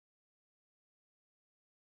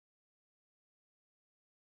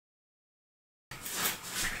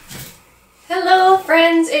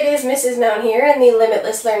friends, it is Mrs. Mount here in the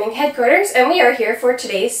Limitless Learning Headquarters, and we are here for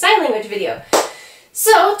today's sign language video.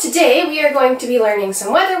 So today we are going to be learning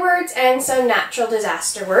some weather words and some natural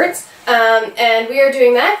disaster words, and we are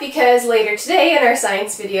doing that because later today in our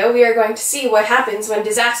science video we are going to see what happens when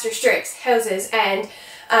disaster strikes houses and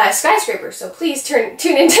skyscrapers. So please tune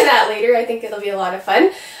into that later. I think it'll be a lot of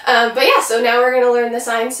fun. But yeah, so now we're going to learn the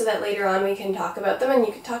signs so that later on we can talk about them, and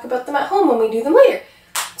you can talk about them at home when we do them later.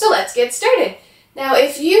 So let's get started. Now,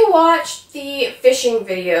 if you watched the fishing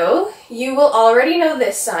video, you will already know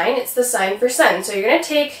this sign. It's the sign for sun. So you're going to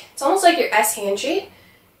take, it's almost like your S hand shape.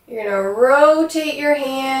 You're going to rotate your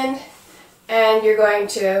hand and you're going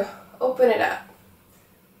to open it up.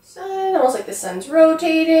 Sun, almost like the sun's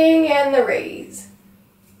rotating, and the rays.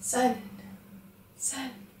 Sun, sun.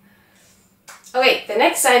 Okay, the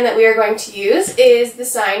next sign that we are going to use is the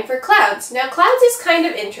sign for clouds. Now, clouds is kind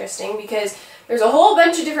of interesting because there's a whole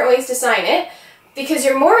bunch of different ways to sign it, because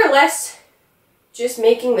you're more or less just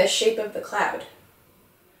making the shape of the cloud.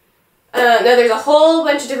 Now, there's a whole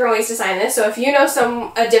bunch of different ways to sign this, so if you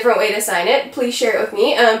know a different way to sign it, please share it with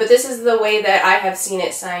me. But this is the way that I have seen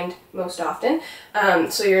it signed most often.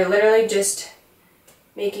 So you're literally just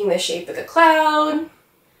making the shape of the cloud,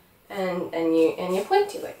 and you point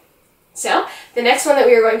to it. So the next one that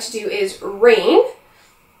we are going to do is rain.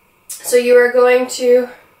 So you are going to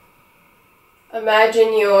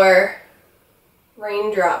imagine your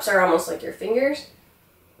raindrops are almost like your fingers.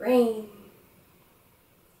 Rain.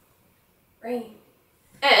 Rain.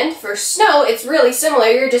 And for snow, it's really similar.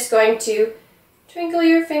 You're just going to twinkle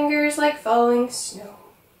your fingers like following snow.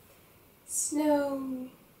 Snow.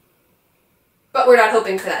 But we're not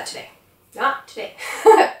hoping for that today. Not today.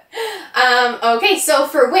 Okay, so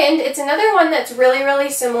for wind, it's another one that's really,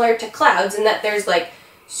 really similar to clouds in that there's like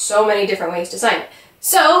so many different ways to sign it.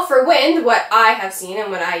 So for wind, what I have seen and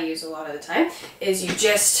what I use a lot of the time is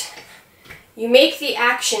you make the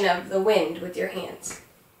action of the wind with your hands.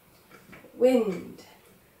 Wind,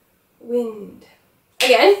 wind.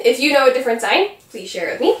 Again, if you know a different sign, please share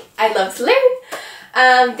it with me. I'd love to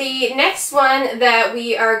learn. The next one that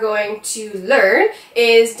we are going to learn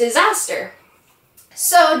is disaster.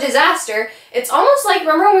 So disaster, it's almost like,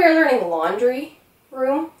 remember when we were learning laundry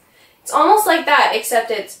room? It's almost like that, except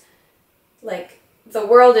it's like the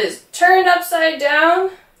world is turned upside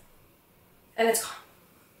down and it's gone.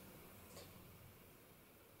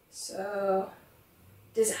 So,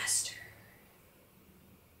 disaster.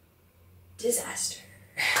 Disaster.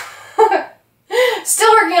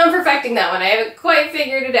 Still working on perfecting that one. I haven't quite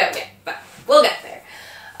figured it out yet, but we'll get there.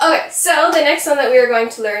 Okay, so the next one that we are going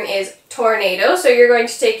to learn is tornado. So you're going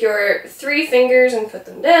to take your 3 fingers and put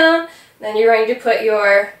them down. Then you're going to put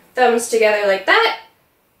your thumbs together like that.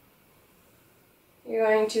 You're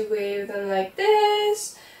going to wave them like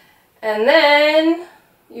this. And then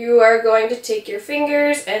you are going to take your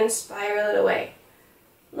fingers and spiral it away.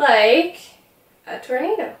 Like a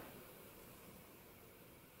tornado.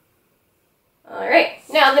 Alright,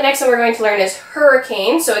 now the next one we're going to learn is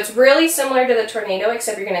hurricane. So it's really similar to the tornado,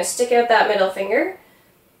 except you're going to stick out that middle finger.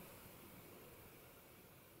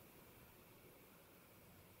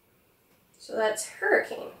 So that's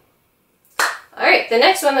hurricane. Alright, the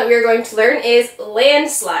next one that we are going to learn is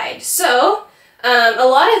landslide. So, a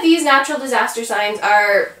lot of these natural disaster signs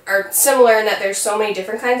are similar in that there's so many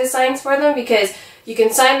different kinds of signs for them, because you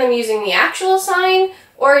can sign them using the actual sign,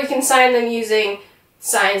 or you can sign them using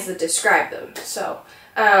signs that describe them. So,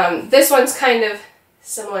 this one's kind of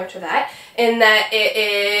similar to that, in that it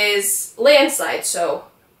is landslide. So,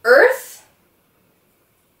 earth,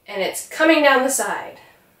 and it's coming down the side.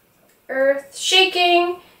 Earth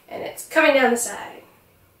shaking, and it's coming down the side.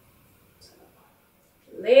 So,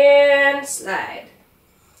 landslide.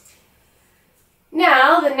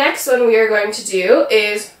 Now, the next one we are going to do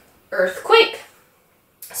is earthquake.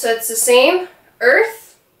 So it's the same,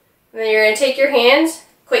 earth, and then you're going to take your hands,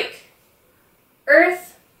 quake.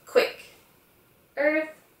 Earth, quake. Earth,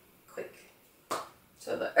 quake.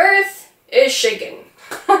 So the earth is shaking.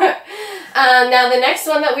 Now the next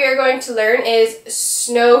one that we are going to learn is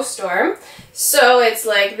snowstorm. So it's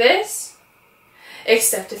like this,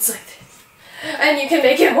 except it's like this. And you can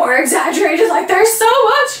make it more exaggerated, like there's so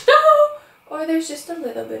much snow, or there's just a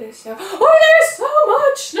little bit of snow, or there's so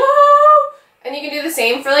much snow. And you can do the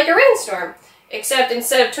same for like a rainstorm, except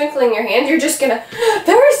instead of twinkling your hand, you're just gonna,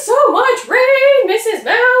 there's so much rain, Mrs.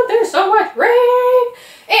 Mount, there's so much rain.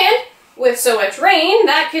 And with so much rain,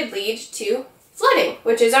 that could lead to flooding,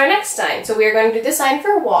 which is our next sign. So we are going to do the sign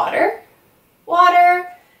for water, water,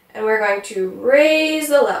 and we're going to raise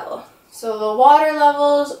the level. So the water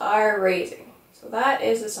levels are raising. So that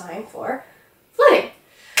is the sign for flooding.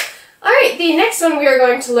 Alright, the next one we are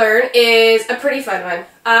going to learn is a pretty fun one.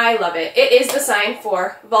 I love it. It is the sign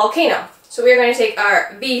for volcano. So we are going to take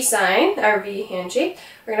our V sign, our V handshake.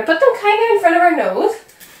 We're going to put them kind of in front of our nose.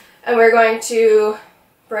 And we're going to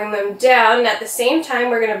bring them down. And at the same time,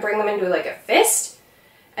 we're going to bring them into like a fist.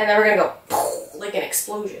 And then we're going to go like an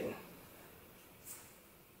explosion.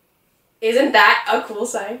 Isn't that a cool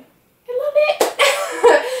sign? I love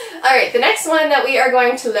it. Alright, the next one that we are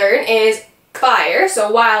going to learn is fire,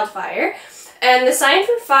 so wildfire. And the sign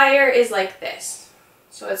for fire is like this.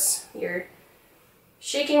 So it's you're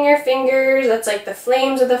shaking your fingers, that's like the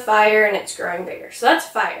flames of the fire and it's growing bigger. So that's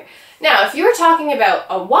fire. Now, if you were talking about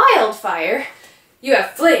a wildfire, you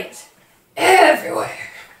have flames everywhere.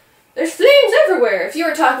 There's flames everywhere. If you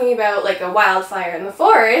were talking about like a wildfire in the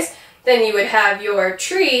forest, then you would have your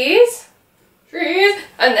trees,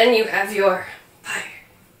 and then you have your fire.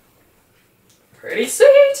 Pretty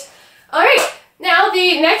sweet. Alright, now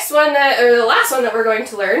the next one or the last one that we're going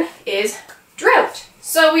to learn is drought.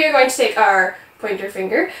 So we are going to take our pointer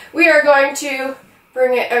finger, we are going to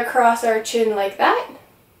bring it across our chin like that.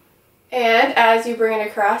 And as you bring it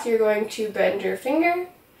across, you're going to bend your finger.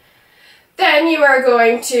 Then you are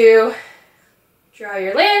going to draw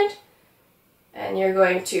your land, and you're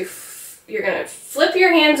going to flip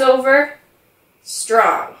your hands over,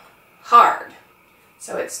 strong, hard.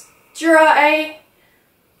 So it's dry,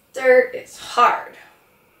 dirt, it's hard.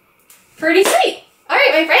 Pretty sweet.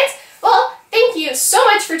 Alright, my friends. Well, thank you so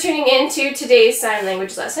much for tuning in to today's sign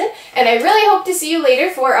language lesson, and I really hope to see you later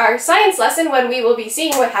for our science lesson when we will be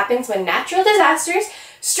seeing what happens when natural disasters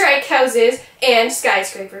strike houses and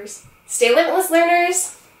skyscrapers. Stay limitless,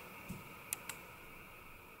 learners!